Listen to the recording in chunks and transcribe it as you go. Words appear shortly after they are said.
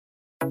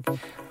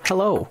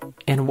Hello,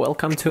 and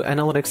welcome to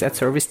Analytics at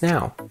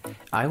ServiceNow.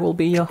 I will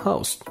be your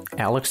host,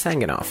 Alex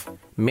Sanganov,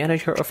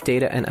 Manager of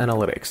Data and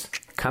Analytics,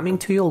 coming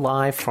to you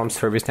live from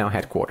ServiceNow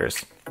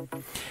headquarters.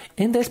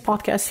 In this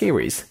podcast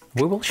series,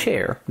 we will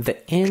share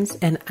the ins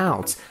and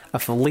outs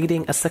of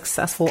leading a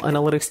successful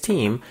analytics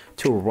team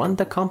to run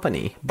the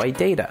company by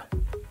data.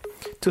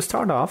 To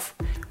start off,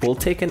 we'll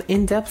take an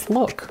in-depth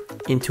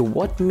look into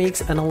what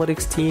makes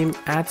analytics team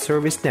at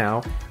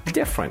ServiceNow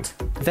different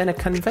than a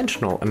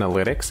conventional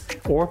analytics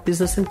or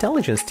business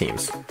intelligence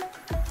teams.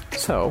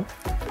 So,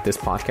 this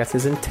podcast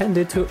is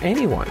intended to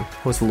anyone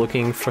who's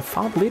looking for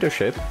thought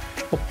leadership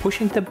or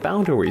pushing the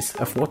boundaries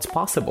of what's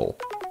possible,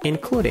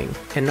 including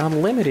and not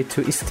limited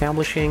to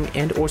establishing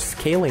and or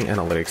scaling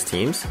analytics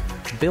teams,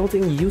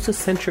 building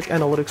user-centric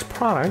analytics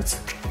products,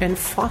 and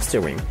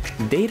fostering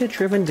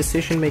data-driven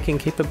decision-making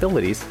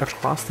capabilities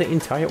across the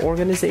entire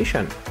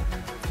organization.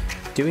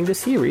 During the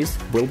series,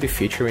 we'll be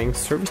featuring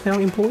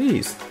ServiceNow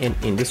employees and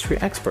industry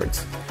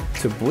experts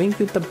to bring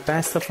you the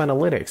best of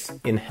analytics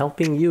in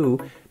helping you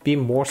be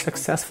more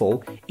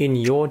successful in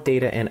your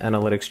data and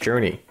analytics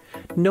journey,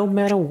 no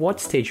matter what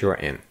stage you're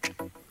in.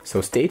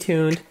 So stay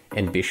tuned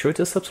and be sure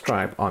to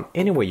subscribe on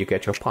anywhere you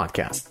get your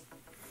podcast.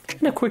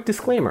 And a quick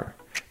disclaimer,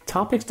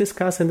 topics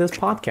discussed in this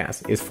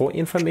podcast is for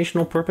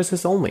informational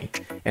purposes only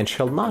and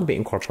shall not be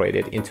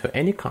incorporated into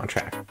any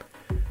contract.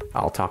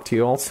 I'll talk to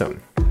you all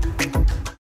soon.